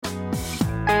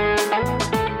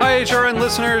HRN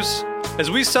listeners.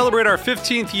 As we celebrate our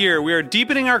 15th year, we are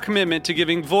deepening our commitment to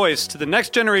giving voice to the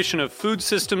next generation of food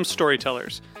systems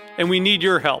storytellers, and we need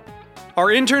your help. Our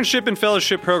internship and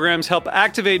fellowship programs help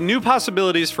activate new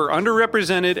possibilities for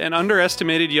underrepresented and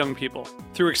underestimated young people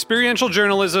through experiential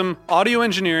journalism, audio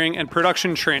engineering, and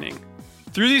production training.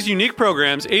 Through these unique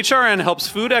programs, HRN helps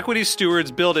food equity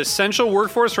stewards build essential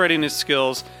workforce readiness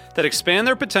skills that expand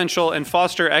their potential and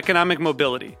foster economic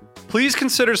mobility. Please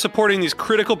consider supporting these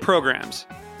critical programs.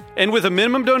 And with a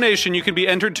minimum donation, you can be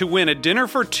entered to win a dinner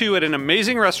for two at an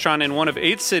amazing restaurant in one of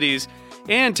 8 cities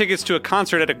and tickets to a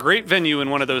concert at a great venue in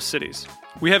one of those cities.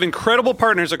 We have incredible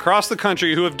partners across the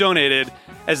country who have donated,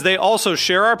 as they also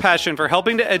share our passion for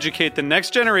helping to educate the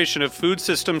next generation of food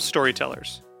systems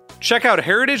storytellers. Check out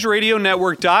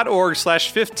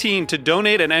heritageradionetwork.org/15 to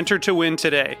donate and enter to win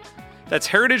today. That's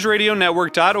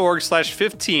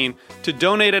heritageradionetwork.org/15 to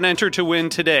donate and enter to win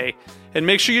today. And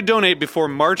make sure you donate before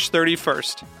March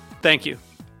 31st. Thank you.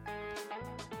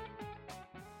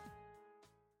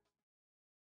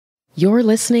 You're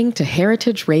listening to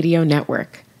Heritage Radio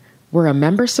Network. We're a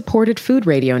member-supported food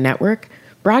radio network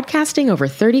broadcasting over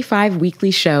 35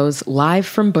 weekly shows live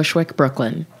from Bushwick,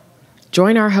 Brooklyn.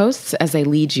 Join our hosts as they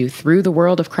lead you through the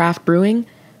world of craft brewing,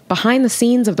 behind the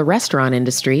scenes of the restaurant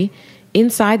industry,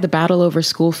 inside the battle over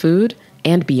school food,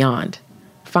 and beyond.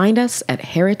 Find us at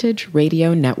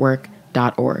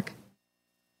heritageradionetwork.org.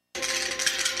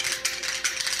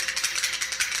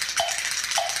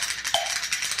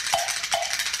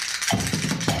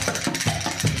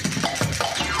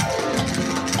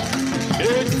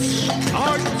 It's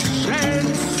Arts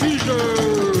and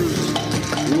Seizures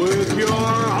with your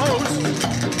host,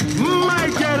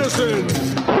 Mike Edison.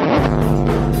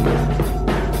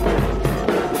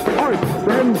 Arts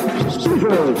and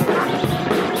Seizures.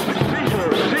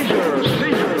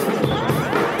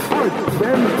 Arts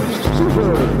and Seizures.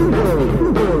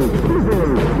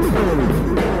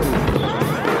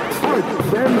 Arts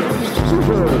and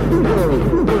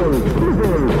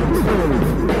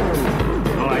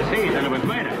Seizures.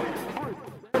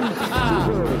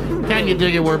 Can you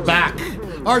dig it? We're back.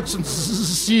 Arts and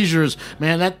Seizures,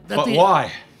 man. But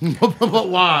why? But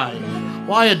why?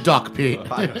 Why a duck, Pete?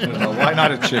 I don't know. Why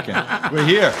not a chicken? We're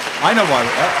here. I know why.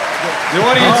 The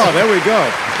audience. Oh, there we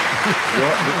go.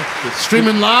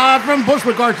 Streaming live from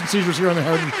Bushwick, Arts and Seizures here on the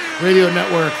Heritage Radio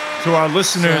Network. To our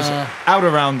listeners out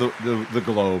around the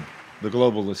globe. The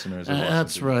global listeners.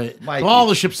 That's right. Mikey, to all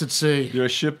the ships at sea. Your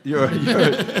ship. Your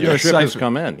ship has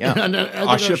come in. Yeah.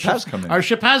 Our ship has come in. Our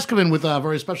ship has come in with a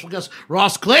very special guest,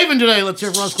 Ross Clavin, today. Let's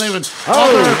hear from Ross Clavin.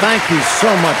 Oh, thank you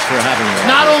so much for having me.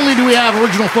 Not only do we have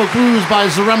Original Folk Blues by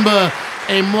Zaremba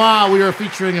et Moi, we are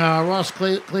featuring Ross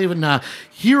Clavin,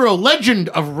 hero, legend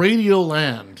of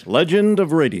Radioland. Legend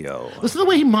of radio. Listen to the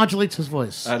way he modulates his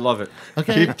voice. I love it.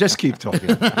 Okay. Just keep talking.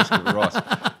 Ross.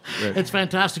 It's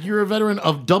fantastic. You're a veteran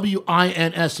of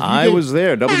WINS. I was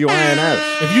there, WINS.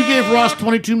 If you gave Ross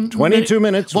 22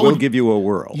 minutes, we'll give you a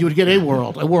whirl. You would get a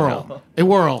whirl. A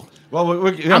whirl. Well,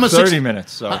 we have 30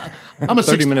 minutes. So. I'm a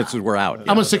 30 minutes as we're out.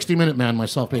 I'm a 60-minute man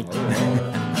myself, Pete.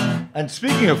 And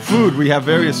speaking of food, we have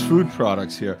various food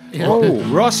products here. Yeah. Oh,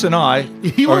 Ross and I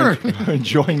are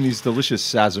enjoying these delicious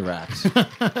Sazeracs.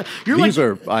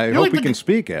 I hope we can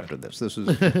speak after this. This is.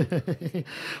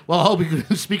 Well, I hope you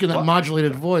can speak in that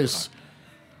modulated voice.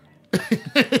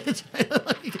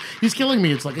 He's killing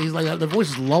me. It's like the voice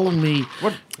is lulling me.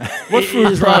 What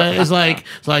food product? It's like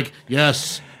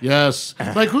yes.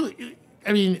 Like who?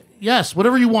 I mean, yes.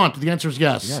 Whatever you want. The answer is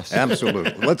yes. Yes,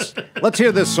 absolutely. Let's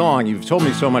hear this song. You've told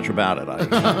me so much about it.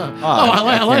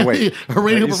 I like a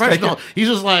radio professional. He's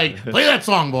just like, play that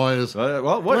song, boys.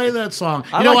 Play that song.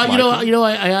 I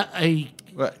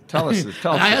tell us.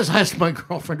 I asked my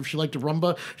girlfriend if she liked a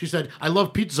rumba. She said, I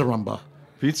love pizza rumba.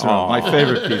 Pizza, my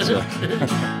favorite pizza.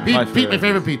 My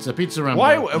favorite pizza. Pizza rumba.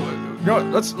 Why?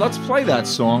 Let's play that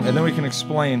song and then we can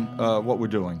explain what we're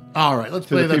doing. All right, let's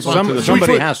play that song. Should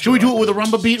we do it with a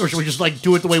rumba beat, or should we just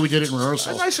do it the way we did it in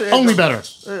rehearsal? Only better.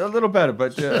 A little better,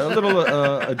 but a little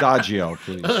adagio,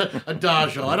 please.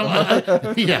 Adagio. I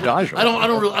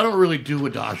don't really do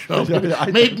adagio.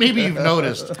 Maybe you've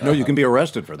noticed. No, you can be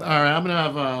arrested for that. All right, I'm gonna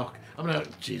have.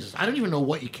 Jesus, I don't even know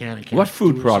what you can and can't. What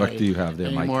food product do you have there,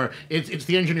 anymore. Mike? It's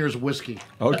the Engineer's whiskey.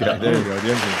 Okay, there you go,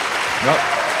 the Engineer. Nope.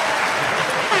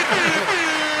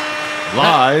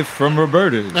 Live from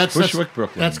Roberta's, Bushwick,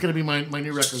 Brooklyn. That's going to be my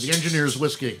new record, the Engineer's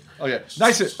whiskey. Okay,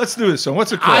 nice. Let's do this song.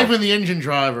 What's it called? Ivan the Engine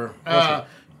Driver. Now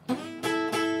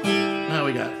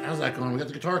we got it. How's that going? We got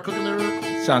the guitar cooking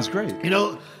there? Sounds great. You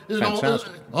know,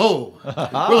 Fantastic.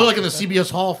 We're like in the CBS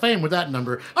Hall of Fame with that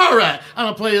number. All right, I'm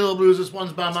going to play a little blues. This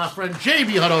one's by my friend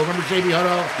J.B. Hutto. Remember J.B.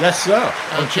 Hutto? Yes, sir.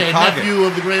 Okay, nephew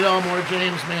of the great Elmore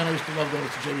James. Man, I used to love going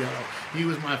to J.B. Hutto. He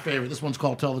was my favorite. This one's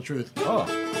called Tell the Truth. Oh.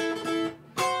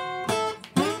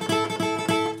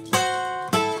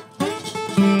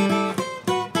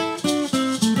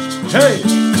 Hey!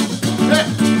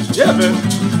 Yeah, man.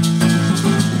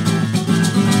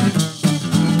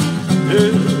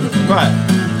 Yeah, right.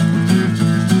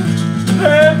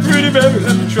 Hey, pretty baby,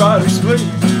 let me try to explain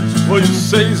what you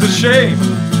say is a shame.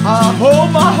 I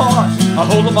hold my heart, I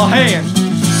hold up my hand.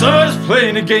 Somebody's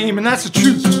playing a game, and that's the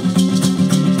truth.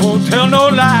 Won't tell no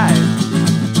lies.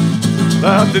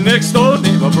 Like the next door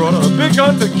neighbor brought a big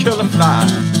gun to kill a fly.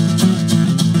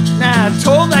 Now I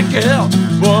told that girl,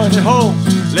 run it home,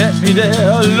 let me there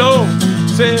alone.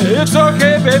 Say, it's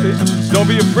okay, baby, don't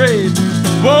be afraid.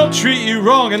 Won't treat you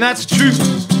wrong, and that's the truth.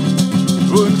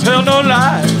 Wouldn't tell no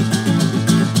lies.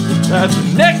 That the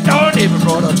next door neighbor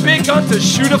brought a big gun to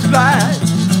shoot a fly.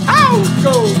 Ow,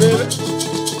 go, baby.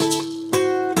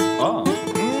 Oh.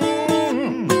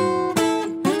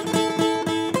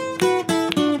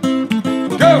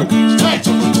 Go.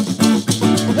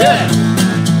 Yeah.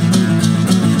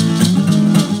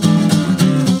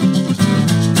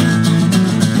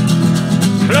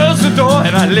 Closed the door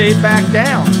and I laid back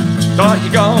down. Thought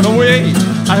you gone away.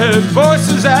 I heard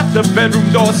voices at the bedroom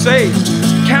door say,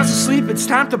 "Can't sleep, it's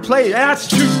time to play." That's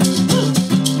true.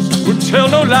 Wouldn't tell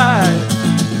no lie.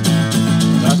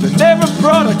 That they never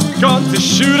brought a gun to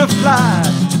shoot a fly.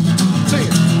 Sing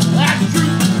it. That's true.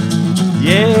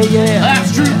 Yeah, yeah.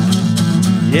 That's true.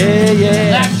 Yeah, yeah.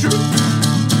 That's true.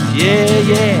 Yeah,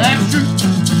 yeah. That's true.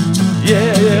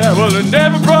 Yeah, yeah. Well, they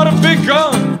never brought a big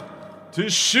gun to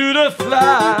shoot a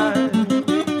fly.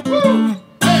 Woo.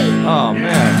 Hey. Oh,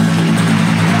 man.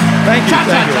 Thank you,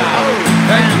 thank you.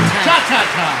 Thank you.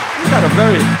 Cha-cha-cha. We got a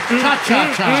very...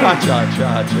 Cha-cha-cha.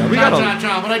 Cha-cha-cha-cha. We got a...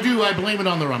 Cha-cha-cha. But I blame it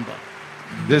on the rumba.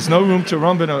 There's no room to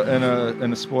rumba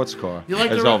in a sports car, You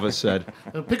like as the Elvis said.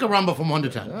 Pick a rumba from 1 to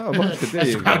 10. Oh, there As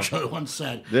you go. Groucho once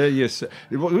said. There you say.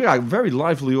 Well, we got a very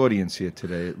lively audience here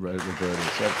today, Roberto.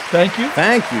 So thank you.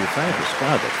 Thank you,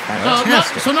 Scott. That's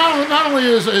fantastic. So not only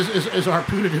is our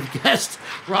putative guest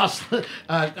Ross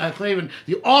Klavan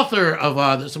the author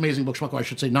of this amazing book Schmuck, or I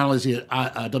should say, not only is he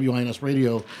a WINS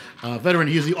radio veteran,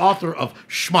 he is the author of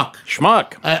Schmuck.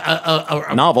 Schmuck.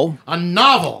 Novel. A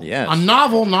novel. Yes. A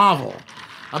novel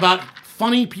about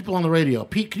funny people on the radio.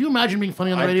 Pete, can you imagine being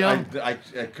funny on the radio?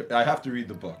 I have to read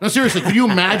the book. No, seriously, could you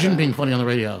imagine being funny on the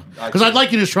radio? Because I'd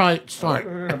like you to start.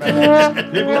 People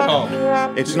at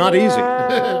home. It's not easy.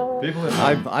 People at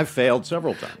home. I've failed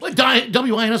several times. Like,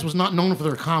 WINS was not known for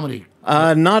their comedy.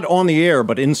 Not on the air,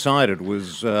 but inside it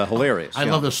was hilarious. I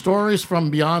love the stories from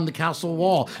beyond the castle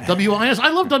wall. WINS. I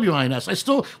love WINS. I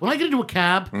still, when I get into a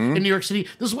cab in New York City,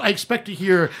 this is what I expect to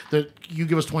hear, that you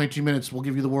give us 22 minutes, we'll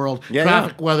give you the world,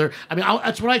 traffic, weather. I mean,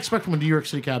 that's what I expect from a New York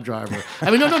City cab driver.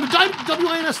 I mean, no, the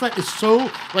WINS that is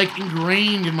so like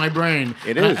ingrained in my brain.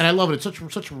 It is. And I love it.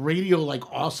 It's such radio like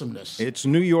awesomeness. It's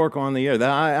New York on the air.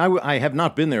 I have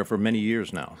not been there for many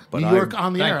years now. But New York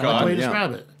on the air. thank That's the God. way to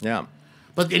describe it. Yeah.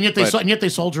 And yet they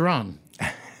soldier on.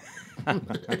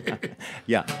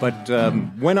 Yeah, but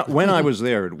when I was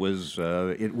there, it was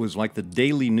like the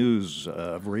daily news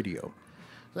of radio.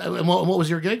 And what was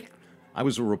your gig? I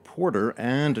was a reporter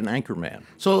and an anchorman.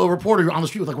 So a reporter on the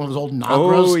street with like one of those old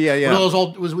Nagras? Oh, yeah. One of those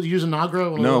old, was you using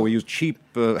Nagra? No, we used cheap,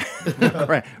 crappy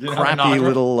Nagra?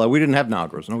 little. We didn't have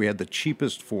Nagras. No, we had the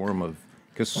cheapest form of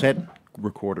cassette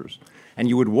recorders. And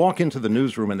you would walk into the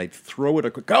newsroom and they'd throw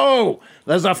it. Go!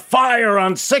 There's a fire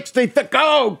on 60th.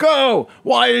 Go!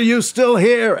 Why are you still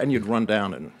here? And you'd run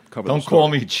down and cover. Don't the story. call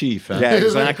me chief. Huh? Yeah,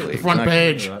 exactly. Front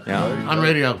page Yeah. on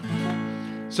radio.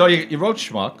 So you wrote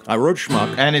Schmuck, I wrote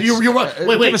Schmuck. and it's You wrote,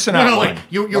 wait, give us an outline.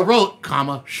 You wrote,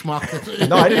 comma, schmuck.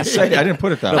 No, I didn't say. I didn't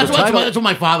put it that way. That's what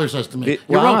my father says to me.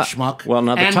 You wrote schmuck. Well,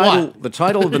 now and the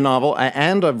title of the novel,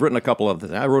 and I've written a couple of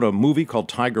them. I wrote a movie called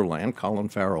Tigerland. Colin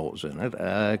Farrell was in it.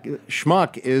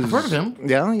 Schmuck is. I've heard of him.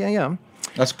 Yeah.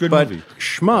 That's a good But movie.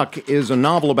 Schmuck is a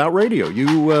novel about radio.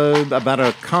 About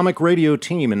a comic radio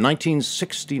team in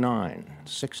 1969.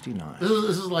 69. This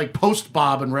is like post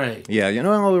Bob and Ray. Yeah,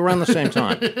 around the same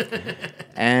time.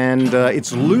 And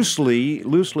it's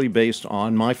loosely based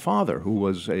on my father, who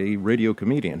was a radio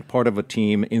comedian, part of a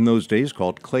team in those days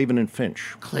called Klavan and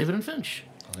Finch. Klavan and Finch.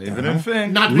 Even in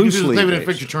Finn. Not because Loosely Klavan and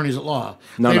based. Finch attorneys at law.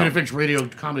 No, Klavan no. and Finch radio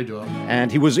comedy duo.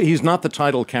 And he's not the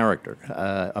title character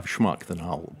of Schmuck, the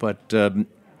novel, but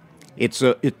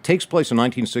it takes place in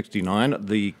 1969.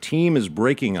 The team is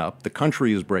breaking up. The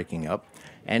country is breaking up.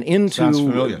 And into Sounds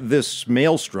familiar. this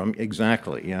maelstrom,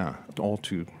 exactly, yeah, all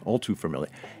too familiar.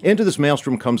 Into this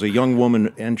maelstrom comes a young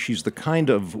woman, and she's the kind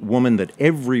of woman that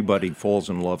everybody falls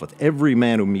in love with. Every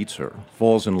man who meets her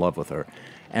falls in love with her,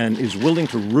 and is willing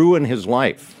to ruin his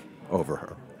life over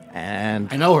her. And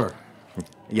I know her.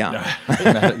 yeah,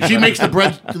 She makes the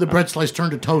bread slice turn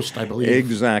to toast, I believe.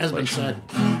 Exactly. Has been said.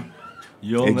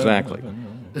 exactly.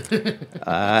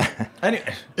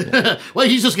 Anyway, Well,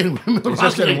 he's just getting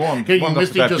just getting warmed up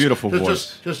with that beautiful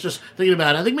voice. Just thinking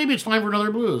about it. I think maybe it's time for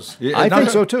another blues. I think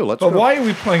so too. Let's But go. why are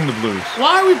we playing the blues?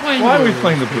 Why are we playing? Why the are we blues?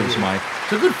 playing the blues, Mike?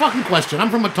 It's a good fucking question. I'm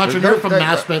from Metuchen. No, You're from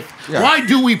that- Maspeth. yeah. Why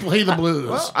do we play the blues?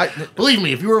 Well, Believe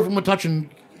me, if you were from Metuchen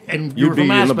and you You'd were from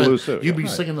be in the Maspeth, blues too, you'd be yeah.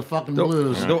 singing the fucking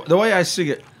blues. The way I see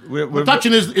it, we're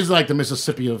Metuchen is like the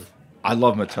Mississippi of I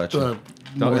love Metuchen.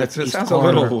 the It East sounds a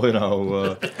corner.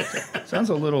 little, sounds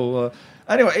a little.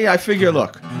 Anyway, yeah, I figure.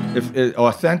 Look, if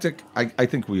authentic, I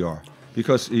think we are,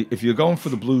 because if you're going for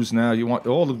the blues now, you want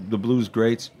all the blues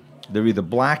greats. They're either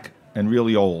black and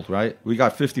really old, right? We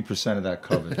got 50% of that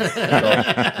covered.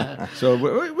 So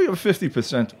we are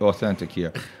 50% authentic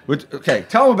here. Okay,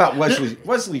 tell them about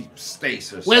Wesley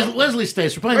Stace. Or something. Wesley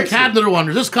Stace. We're playing Wesley. Cabinet of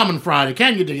Wonders this coming Friday.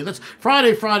 Can you dig it? That's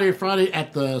Friday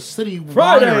at the City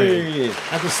Friday.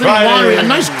 Winery. At the City Friday. Winery. A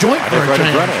nice joint for a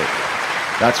change.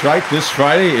 That's right. This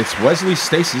Friday, it's Wesley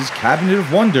Stace's Cabinet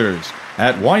of Wonders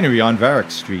at Winery on Varick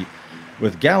Street,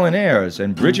 with Gallon Ayres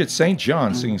and Bridget St.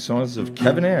 John singing songs of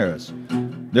Kevin Ayres,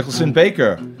 Nicholson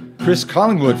Baker, Chris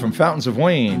Collingwood from Fountains of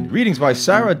Wayne, readings by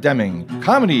Sarah Deming,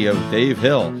 comedy of Dave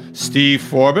Hill, Steve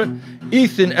Forbett,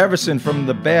 Ethan Everson from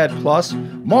The Bad Plus,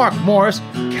 Mark Morris,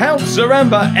 Count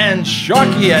Zaremba, and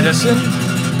Sharky Edison.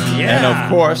 And of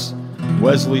course,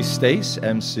 Wesley Stace,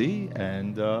 MC,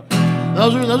 and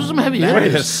Those are some heavy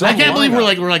hitters. some I can't believe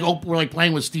lineup. we're like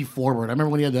playing with Steve Forbert. I remember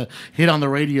when he had the hit on the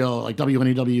radio, like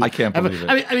WNEW. I can't believe it.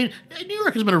 I mean, New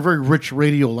York has been a very rich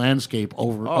radio landscape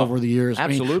over the years.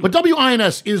 absolutely. But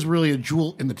WINS is really a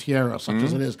jewel in the tiara, such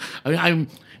as it is. I mean,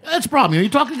 that's the problem. You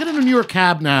get in a New York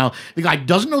cab now. The guy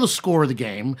doesn't know the score of the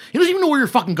game. He doesn't even know where you're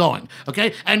fucking going.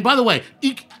 Okay. And by the way,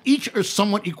 each are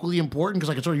somewhat equally important because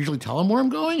I can sort of usually tell him where I'm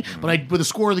going. But the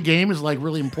score of the game is like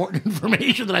really important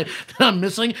information that I'm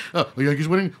missing. The Yankees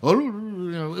winning.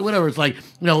 Oh, whatever. It's like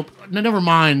never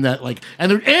mind that. Like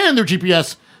and their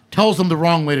GPS tells them the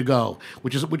wrong way to go,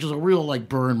 which is a real like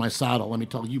burr in my saddle. Let me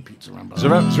tell you, Pete Zaremba.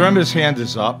 Zaremba's hand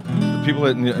is up. The people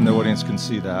in the audience can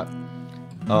see that.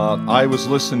 I was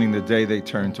listening the day they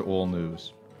turned to All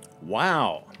News.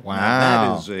 Wow.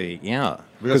 Wow. That is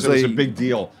Because it was a big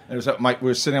deal. And it was we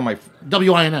were sitting on my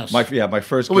WINS. my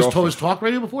first It was girlfriend. talk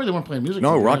radio before? They weren't playing music.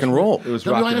 No, for rock and roll. It was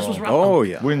rock and WINS roll. was rock. Oh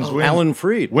yeah. Wins. Alan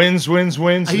Freed. Wins. He New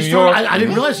started, York. I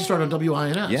didn't realize he started on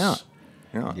WINS. Yeah.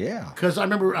 Yeah. Because I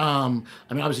remember,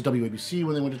 obviously WABC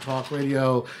when they went to talk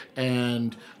radio,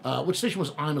 and which station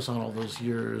was Imus on all those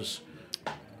years?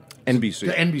 NBC.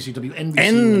 The NBC, WNBC.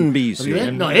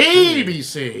 NBC. No,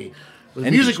 ABC. It was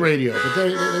music radio, but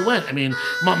they went. I mean,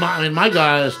 my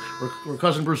guys were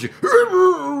Cousin Brucey.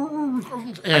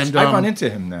 And I run into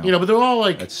him now. but they're all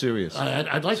like. That's serious.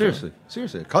 I'd like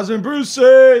Seriously. Cousin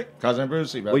Brucey.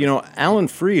 Well, Alan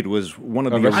Freed was one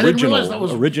of the I didn't realize that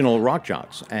was- original rock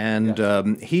jocks,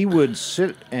 and he would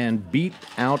sit and beat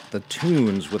out the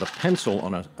tunes with a pencil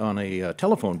on a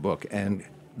telephone book, and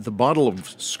the bottle of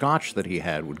scotch that he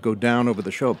had would go down over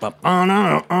the show.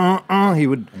 He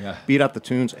would beat out the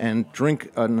tunes and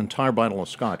drink an entire bottle of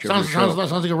scotch. every show.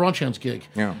 Sounds like a Ron Chance gig.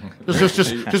 Yeah.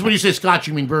 Just when you say scotch,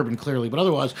 you mean bourbon, clearly. But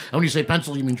otherwise, and when you say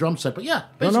pencil, you mean drum set. But yeah,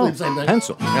 basically the same thing.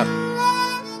 Pencil. Yeah.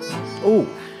 Oh,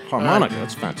 harmonica.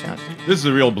 That's fantastic. This is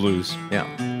the real blues. Yeah.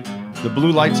 The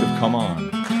blue lights have come on.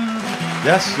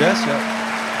 Yes.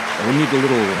 We need a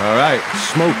little All right.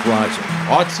 smoke rising.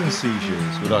 Arts and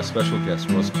Seizures with our special guest,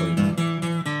 Ross Cleveland.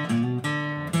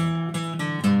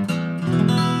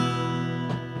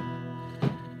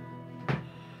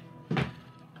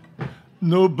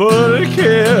 Nobody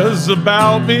cares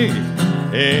about me,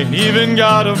 ain't even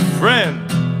got a friend.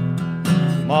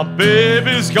 My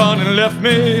baby's gone and left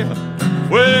me.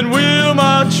 When will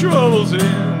my troubles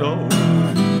end? Oh,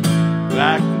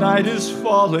 black night is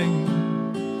falling.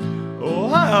 Oh,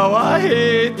 how I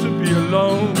hate to be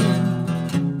alone.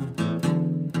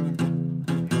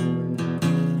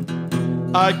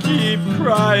 I keep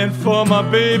crying for my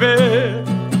baby,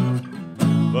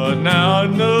 but now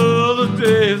another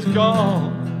day is gone.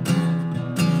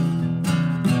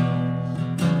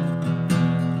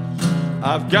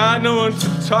 I've got no one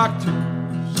to talk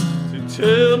to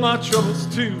tell my troubles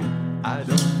to. I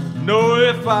don't know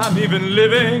if I'm even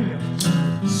living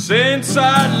since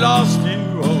I lost you.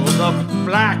 Oh, the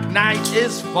black night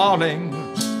is falling.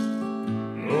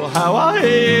 Oh, how I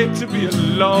hate to be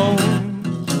alone.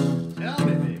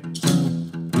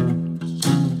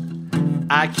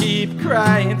 I keep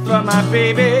crying for my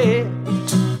baby,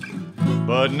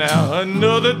 but now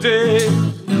another day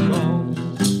is gone.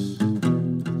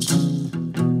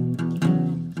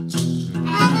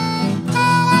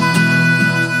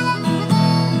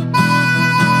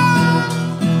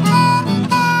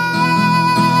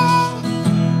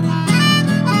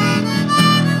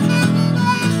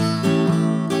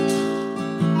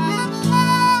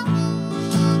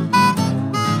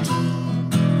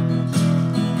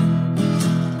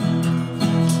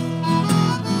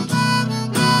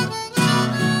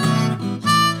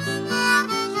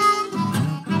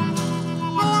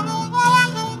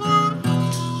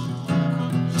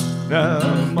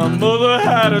 Now, my mother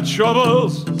had her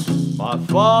troubles, my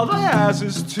father has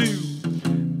his too.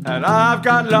 And I've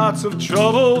got lots of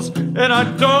troubles, and I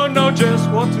don't know just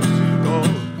what to do.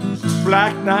 Oh,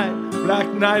 black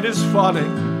night is falling.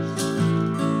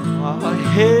 I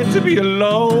hate to be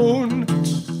alone.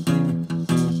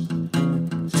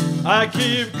 I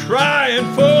keep crying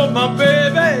for my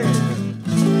baby,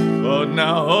 but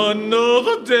now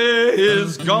another day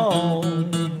is gone.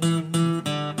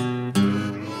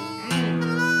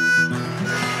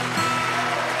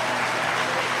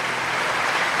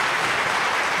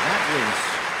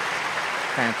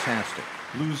 Fantastic.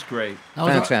 Blues great.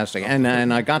 Fantastic. And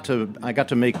I got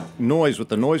to make noise with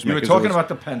the noisemakers. You were talking about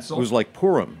the pencil. It was like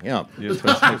Purim. Yeah. It's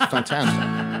fantastic.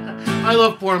 I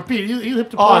love Purim. Pete, you hip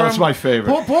to Oh, Purim? that's my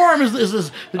favorite. Purim is the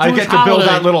Jewish I get to build holiday.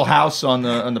 that little house on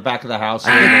the back of the house.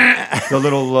 The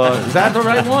little is that the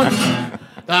right one?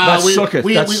 That's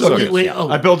Sukkot. That's Sukkot.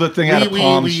 I build a thing out of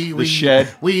palms. The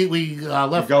shed. We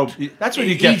left. That's when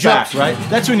you get Egypt. back, right?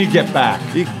 That's when you get back.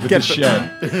 You With get the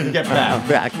shed. You get back.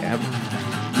 Back.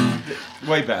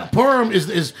 Way back. Purim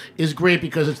is great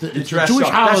because it's the dress Jewish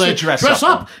up. That's holiday. the dress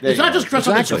up. There It's you not go. just dress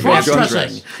up. It's Exactly.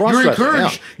 cross-dressing. Cross-dressing. You're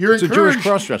encouraged. Yeah. You're It's a encouraged. Jewish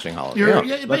cross-dressing holiday. You're, Yeah.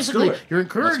 yeah, Let's basically, do it. you're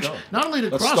encouraged Let's go. not only to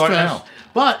Let's start cross-dress,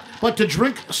 now. but to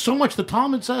drink so much. The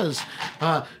Talmud says,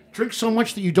 drink so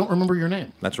much that you don't remember your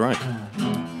name. That's right.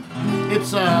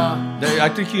 It's I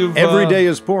think you've Every day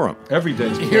is Purim. Every day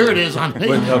is Purim. here it is on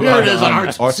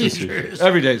Arts and Seizures.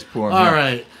 Every day is Purim. All yeah.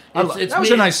 right. It's That was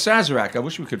me. a nice Sazerac. I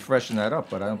wish we could freshen that up,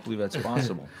 but I don't believe that's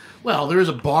possible. Well, there is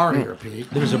a bar here, Pete.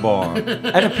 There's a bar and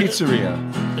a pizzeria.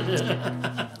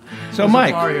 So, There's a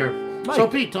Mike, bar here. So,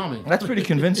 Pete, tell me. that's pretty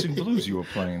convincing blues you were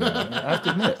playing there. I have to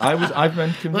admit, I've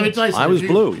been convinced. Let me tell you something. I was If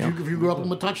blue, If yeah. you grew up in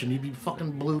Metuchen, you'd be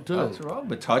fucking blue too. That's wrong,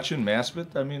 but Touch and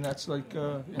Maspeth. I mean, that's like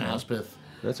Maspeth.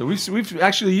 That's we've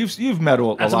actually you've met a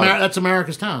lot. That's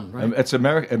America's town, right? It's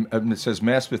America. It says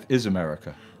Maspeth is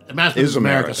America. Maspeth Is is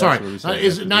America. America. Sorry, That's what we say.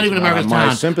 is not even America's my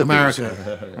town. sympathies.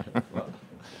 America.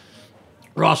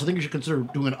 Ross, I think you should consider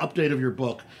doing an update of your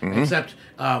book. Except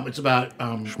it's about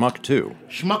Schmuck 2.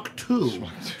 Schmuck 2.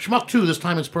 Schmuck 2. This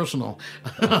time it's personal.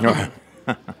 No,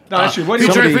 actually, what do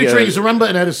you Somebody, Featuring Zaremba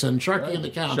and Edison, Sharky and the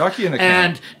Count. Sharky and the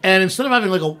Count. And instead of having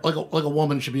like a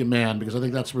woman, it should be a man because I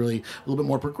think that's really a little bit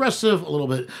more progressive, a little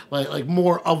bit like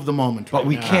more of the moment. But right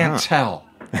we now. can't tell,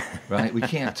 right? We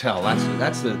can't tell.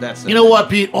 That's the. You know what,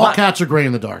 Pete? All cats are gray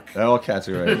in the dark. All cats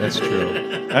are right. That's true.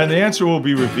 And the answer will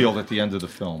be revealed at the end of the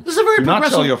film. This is a very Do not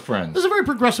progressive. tell your friends. This is a very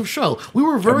progressive show. We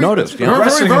were very noticed, yeah.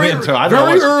 Progressing into it. I don't know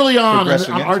very what's early on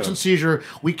progressing on into Arts it. and Seizure.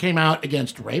 We came out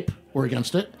against rape. We're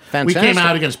against it. Fantastic. We came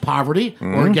out against poverty.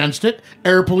 We're against it.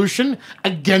 Air pollution.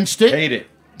 Against it. Hate it.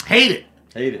 Hate it.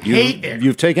 Hate it. Hate it.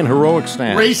 You've taken heroic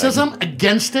stands. Racism.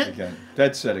 Against it. Again.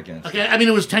 Dead set against. Okay, I mean,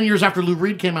 it was 10 years after Lou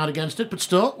Reed came out against it, but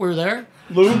still, we're there.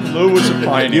 Lou was a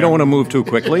pioneer. You don't want to move too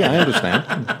quickly. I understand.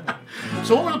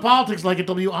 So what were the politics like at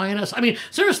WINS? I mean,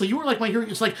 seriously, you were like my hero.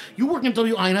 It's like, you working at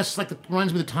WINS, it's like,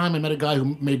 reminds me of the time I met a guy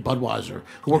who made Budweiser,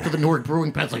 who worked at the Newark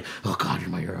Brewing Plant. It's like, oh, God, you're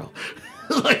my hero.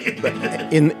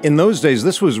 In those days,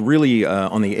 this was really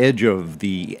on the edge of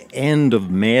the end of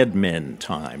Mad Men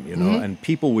time, you know, and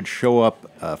people would show up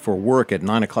for work at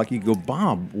 9 o'clock. You go,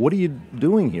 Bob, what are you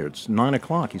doing here? It's 9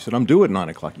 o'clock. He said, I'm due at 9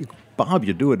 o'clock. You go, Bob,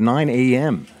 you do at 9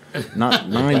 a.m., not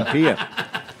 9 p.m.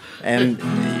 And,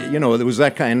 you know, there was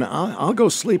that kind. I'll go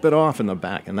sleep it off in the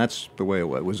back, and that's the way it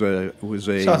was. It was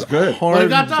a Sounds good. Well, it hard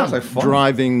got done. Sounds like fun.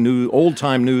 driving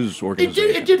old-time news It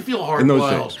organization. did feel hard in those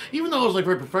boiled, days. even though it was like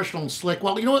very professional and slick.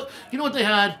 Well, you know what they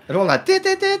had? And all that. They had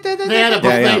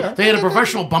they had a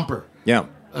professional bumper. Yeah.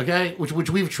 Okay, which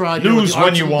we've tried. News with the when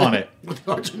Arts you and- want it. with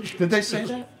the Arts and Seizures. Did they say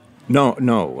that?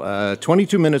 No.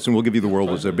 22 minutes and we'll give you the world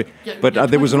was there. Yeah, But yeah,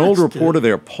 there was an 20 old minutes, reporter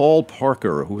there, Paul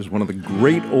Parker, who was one of the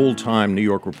great old-time New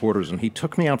York reporters, and he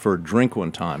took me out for a drink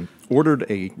one time, ordered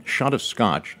a shot of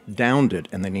scotch, downed it,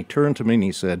 and then he turned to me and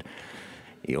he said,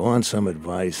 You want some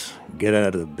advice? Get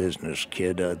out of the business,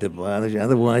 kid.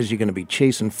 Otherwise, you're going to be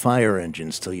chasing fire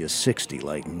engines till you're 60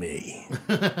 like me.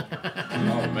 Oh,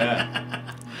 man.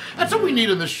 That's what we need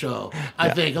in this show. I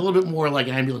think a little bit more like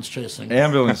ambulance chasing.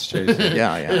 Ambulance chasing.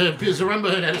 Yeah.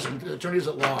 Zaremba and Edison, attorneys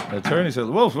at law. Attorney said,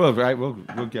 we'll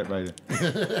get right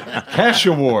in. Cash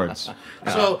awards.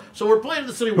 So we're playing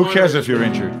the City. Who cares if you're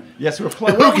injured? Yes, we're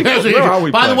playing. Who cares? Where are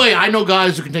we By the playing? way, I know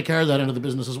guys who can take care of that end of the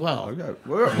business as well. Okay.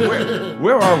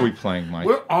 Where are we playing, Mike?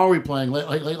 Where are we playing?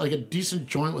 Like a decent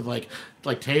joint with like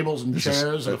tables and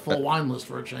chairs and a full wine list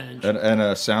for a change. And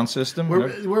a sound system?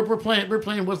 We're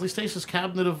playing Wesley Stace's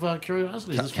Cabinet of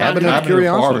Curiosities. This Cabinet Friday of night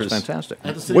Curiosities, Horrors. fantastic.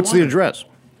 At the City What's the Winery. address?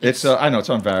 It's I know it's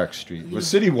on Varick Street. The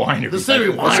City Winery. The City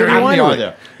What Winery. city Winery. are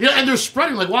there? Yeah, and they're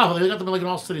spreading like wow. They got them like in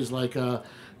all cities, like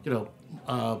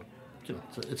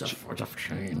it's a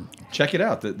chain. Check it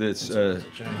out. It's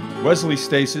Wesley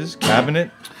Stace's Cabinet.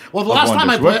 Well, the of last time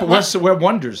I Wonders. played, We're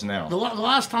Wonders now. the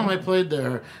last time I played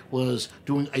there was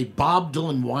doing a Bob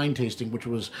Dylan wine tasting, which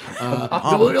was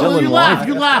Dylan you wine.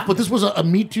 laugh, but this was a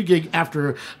Me Too gig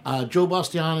after Joe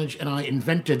Bastianich and I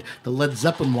invented the Led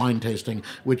Zeppelin wine tasting,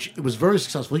 which was very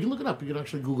successful. You can look it up. You can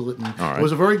actually Google it. And It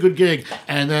was a very good gig.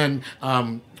 And then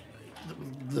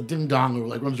the ding dong were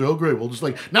like, runs, oh great, we'll just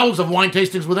like now we'll just have wine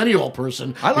tastings with any old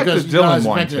person. I like because the you guys Dylan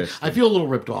wine invented it. tasting. I feel a little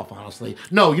ripped off, honestly.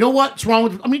 No, you know what's wrong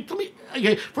with? I mean,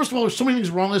 okay. First of all, there's so many things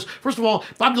wrong with this. First of all,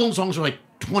 Bob Dylan songs are like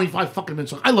 25 fucking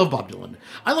minutes long. I love Bob Dylan.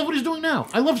 I love what he's doing now.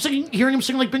 I love hearing him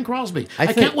sing like Bing Crosby. I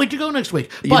think can't wait to go next week.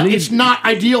 But it's not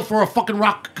ideal for a fucking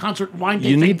rock concert wine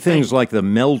tasting. You need things thing. like the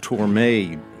Mel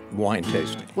Torme wine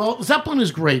tasting. Well, Zeppelin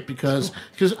is great because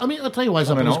I mean, I'll tell you why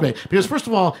Zeppelin is all. great. Because first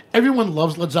of all, everyone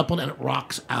loves Led Zeppelin and it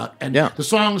rocks out. And Yeah. the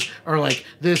songs are like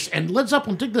this. And Led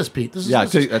Zeppelin, dig this, Pete. This is Yeah,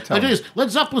 this is- tell it me. is. Led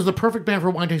Zeppelin is the perfect band for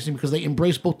wine tasting because they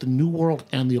embrace both the new world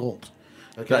and the old.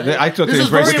 Okay? I thought This they is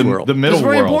embraced very- the middle This is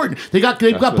very world. important. They've got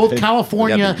what both they-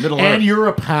 California they got the Middle and Earth.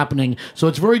 Europe happening, so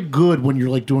it's very good when you're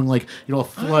like doing like a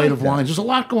flight of wines. There's a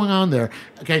lot going on there,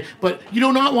 okay? But you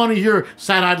do not want to hear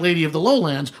 "Sad-Eyed Lady of the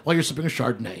Lowlands" while you're sipping a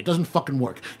Chardonnay. It doesn't fucking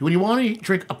work. When you want to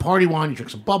drink a party wine, you drink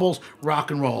some bubbles,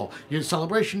 rock and roll. You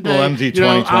Celebration Day, Well, MD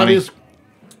 2020. obvious.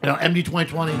 MD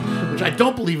 2020, which I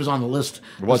don't believe is on the list.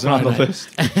 It wasn't on the list.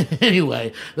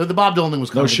 Anyway, the Bob Dylan thing was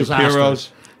kind No of a disaster. Shapiros.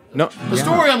 No, The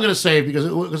story I'm going to save because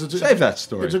it's Save that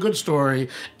story. It's a good story,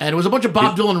 and it was a bunch of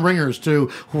Bob Dylan ringers too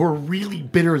who were really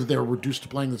bitter that they were reduced to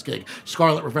playing this gig.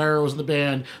 Scarlett Rivera was in the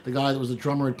band. The guy that was the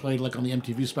drummer had played like on the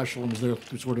MTV special and was there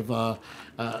through sort of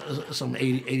some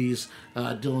 80s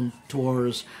Dylan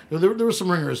tours. There were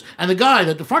some ringers, and the guy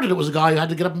that fronted it was a guy who had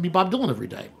to get up and be Bob Dylan every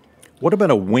day. What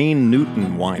about a Wayne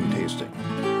Newton wine tasting?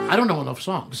 I don't know enough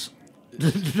songs,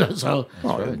 so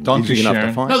Donkey Easy enough to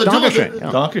Sharon. find. No, the Donkey Dylan-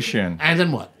 yeah. Donkey Sharon. and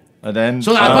then what? And then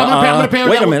So I'm going to pair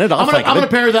wait that a minute, I'll I'm think of going it. to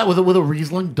pair that with a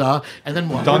Riesling, duh, and then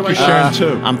what? Donkey What do I- Sharon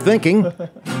too. I'm thinking.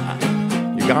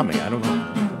 You got me. I don't know.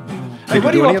 Hey, what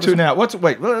are do you any up of to this? now?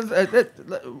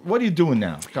 What are you doing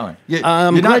now? Come on. You're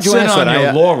I'm not glad you sitting asked on that. your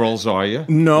I, laurels, are you?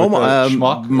 No, With the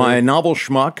schmuck? my novel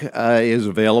Schmuck is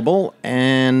available,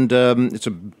 and it's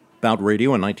about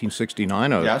radio in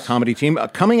 1969, a Yes. comedy team.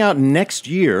 Coming out next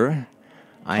year.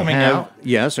 Coming out?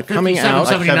 Yes, coming out.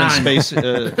 57, Kevin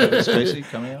 79. Spacey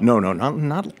coming out? No,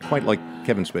 not quite like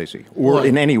Kevin Spacey, or What?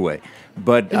 in any way.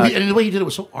 But And the way he did it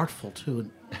was so artful too.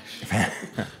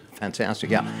 fantastic,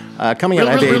 yeah. Coming out,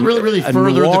 I have Really a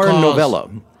furthered the noir cause. novella.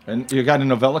 And you got a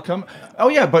novella coming? Oh,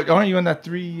 yeah, but aren't you in that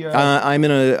three... I'm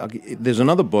in there's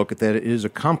another book that is a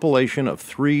compilation of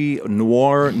 3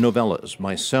 noir novellas.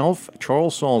 Myself,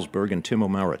 Charles Salzberg, and Tim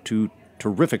O'Mara, 2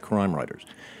 terrific crime writers.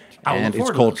 I will And look it's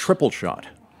forward to called this. Triple Shot.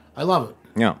 I love it.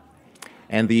 Yeah.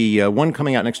 And the one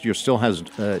coming out next year still has,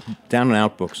 Down and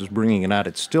Out Books is bringing it out.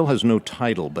 It still has no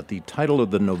title, but the title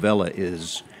of the novella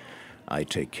is I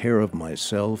Take Care of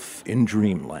Myself in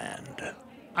Dreamland.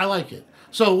 I like it.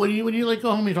 So when you like go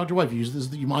home and you talk to your wife, you use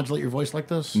this, you modulate your voice like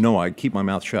this. No, I keep my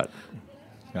mouth shut.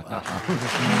 there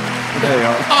you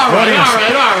are. All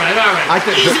right. I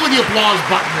think Easy the- with the applause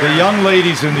button. There. The young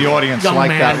ladies in the audience Young like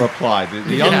man. that reply.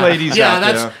 The young Yeah. ladies Yeah, out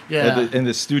that's- there yeah. in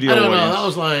the studio I don't know. audience. That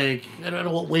was like I don't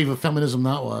know what wave of feminism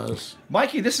that was.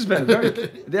 Mikey, this has been very...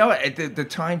 the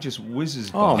time just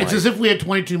whizzes by. Oh, It's as if we had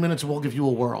 22 minutes and we'll give you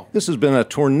a whirl. This has been a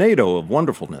tornado of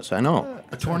wonderfulness, I know.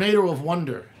 A tornado of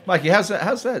wonder. Mikey, how's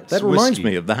that? That reminds whiskey?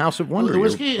 me of the House of Wonder. The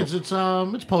whiskey, it's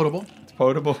potable. It's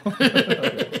potable.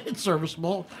 It's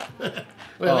serviceable.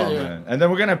 Well, Oh, man. And then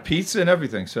we're going to have pizza and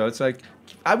everything. So it's like,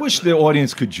 I wish the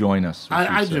audience could join us. with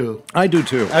I pizza. do. I do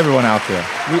too. Everyone out there.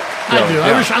 I do.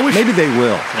 Yeah. I wish. Maybe they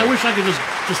will. I wish I could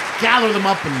just gather them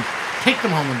up and take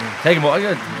them home with me. Take them all.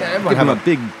 Everyone Give have them a a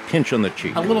big pinch on the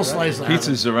cheek. A little slice of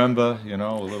pizza Zaremba,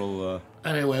 a little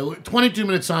Anyway, 22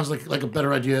 minutes sounds like a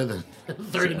better idea than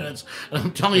 30 minutes. And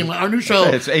I'm telling you, our new show...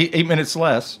 It's 8 minutes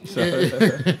less. So.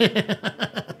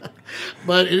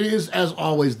 But it is, as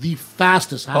always, the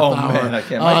fastest half hour man, I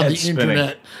can't. My on the head's spinning.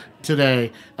 internet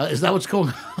today. Is that what's going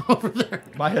on over there?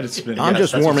 My head is spinning. I'm Yes,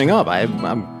 just that's warming what's-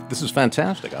 up. This is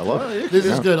fantastic. I love it. This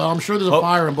is good. I'm sure there's a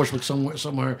fire in Bushwick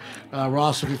somewhere.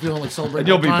 Ross, if you're feeling like celebrating,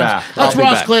 You'll be times. back. That's I'll be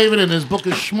Ross back. Clavin, and his book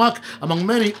is Schmuck, among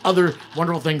many other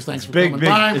wonderful things. Thanks for Big, coming big.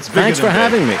 by. It's bigger Thanks for than big.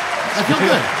 having me. I feel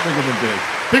good. Bigger than big.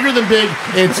 Bigger than big.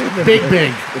 It's big,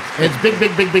 big. It's big,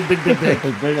 big, big, big, big, big, big.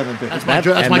 It's bigger than big. That's That-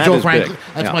 my and that Joe is Franklin. big.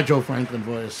 That's Yeah. my Joe Franklin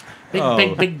voice. Big, Oh.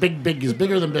 big is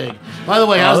bigger than big. By the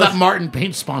way, how's that Martin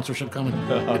Paint sponsorship coming?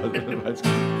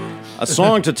 A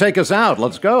song to take us out.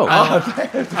 Let's go. Ross.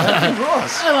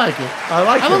 I like it. I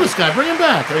like I love it. this guy. Bring him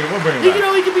back. We'll bring him You back.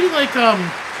 know, he could be like,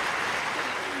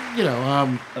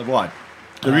 What?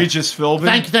 The Regis Philbin?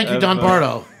 thank you, Don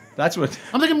Pardo. That's what.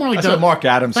 I'm thinking more like That's what Mark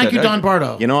Adams Thank said. you, Don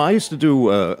Pardo. You know, I used to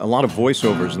do a lot of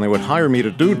voiceovers, and they would hire me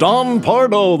to do Don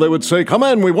Pardo. They would say, "Come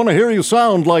in, we want to hear you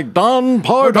sound like Don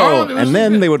Pardo." Don, it was And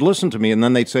then good. they would listen to me, and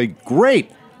then they'd say, "Great,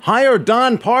 hire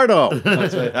Don Pardo."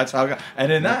 That's how.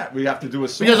 And in that, we have to do a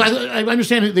song. Because I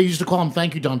understand they used to call him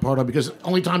Thank You, Don Pardo, because the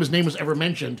only time his name was ever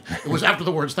mentioned, it was after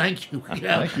the words Thank You.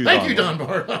 Yeah. Thank you, Don Don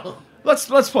Pardo. Let's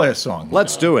play a song.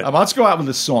 Let's do it. Let's go out with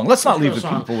a song. Let's not leave the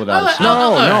song. people without a song.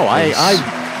 No,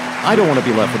 I don't want to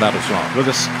be left without a song. With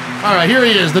us. All right, here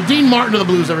he is, the Dean Martin of the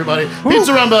blues, everybody. Pete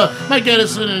Zaremba, Mike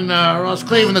Edison, and Ross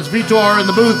Clavin. That's Vitor in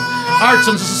the booth. Arts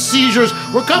and Seizures.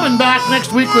 We're coming back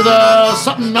next week with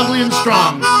something ugly and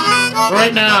strong.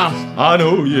 Right now. I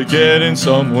know you're getting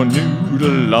someone new to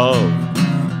love,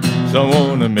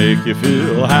 someone to make you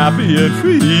feel happy and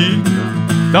free.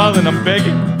 Darling, I'm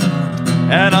begging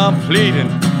and I'm pleading,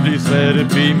 please let it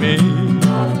be me.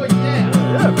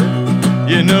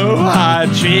 You know I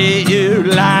treat you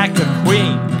like a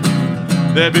queen,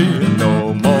 there'll be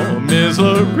no more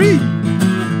misery.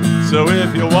 So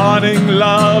if you're wanting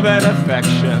love and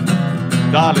affection,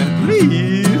 darling,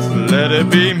 please let it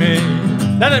be me.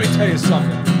 Now let me tell you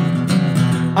something.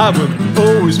 I would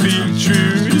always be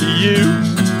true to you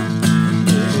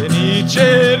in each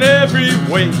and every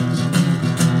way.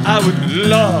 I would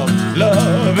love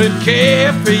and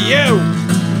care for you.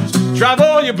 Drive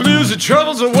all your blues and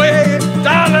troubles away.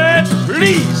 Darling,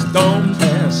 please don't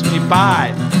pass me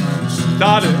by.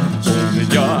 Darling, open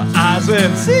your eyes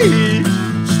and see.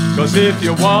 'Cause if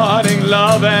you're wanting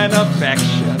love and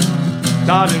affection,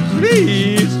 darling,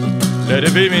 please let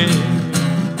it be me.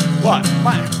 What?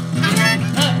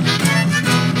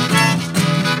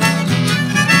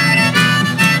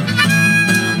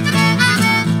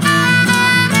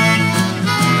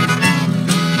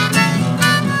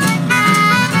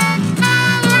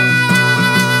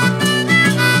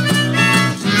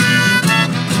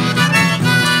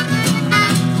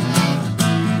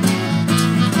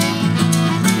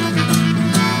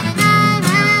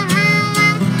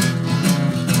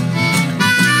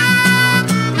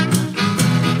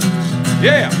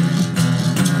 Yeah,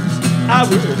 I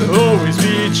would always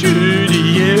be true to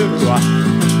you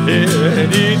in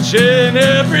each and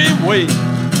every way.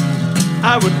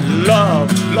 I would love,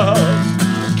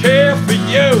 care for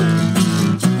you.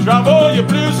 Drive all your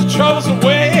blues and troubles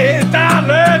away.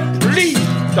 Darling, please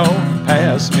don't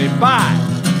pass me by.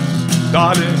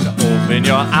 Darling, open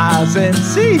your eyes and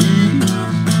see.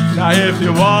 Now if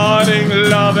you're wanting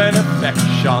love and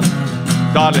affection,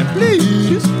 darling,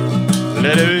 please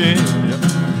let it be.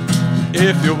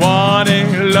 If you're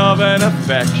wanting love and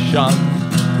affection,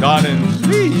 darling,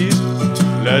 please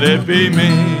let it be me.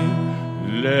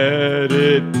 Let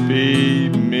it be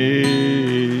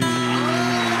me.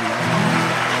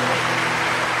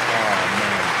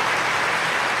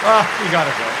 Ah, we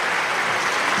gotta go.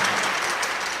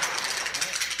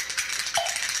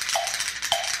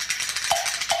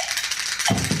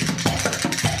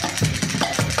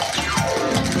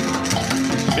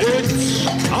 It's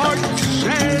Arts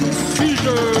and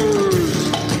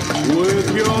Seizures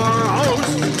with your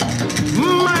host,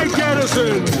 Mike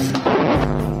Edison.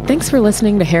 Thanks for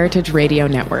listening to Heritage Radio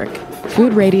Network,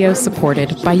 food radio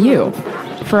supported by you.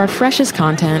 For our freshest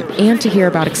content and to hear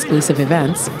about exclusive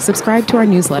events, subscribe to our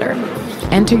newsletter.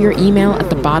 Enter your email at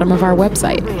the bottom of our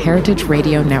website,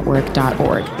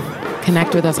 heritageradionetwork.org.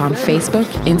 Connect with us on Facebook,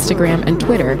 Instagram, and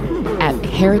Twitter at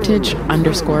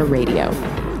heritage_radio.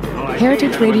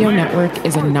 Heritage Radio Network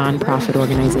is a nonprofit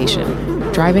organization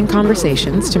driving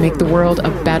conversations to make the world a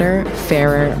better,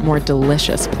 fairer, more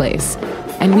delicious place.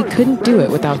 And we couldn't do it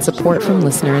without support from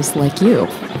listeners like you.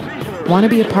 Want to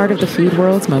be a part of the food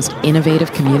world's most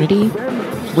innovative community?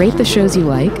 Rate the shows you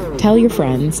like, tell your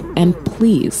friends, and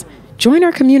please Join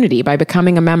our community by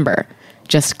becoming a member.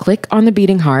 Just click on the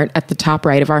beating heart at the top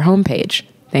right of our homepage.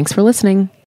 Thanks for listening.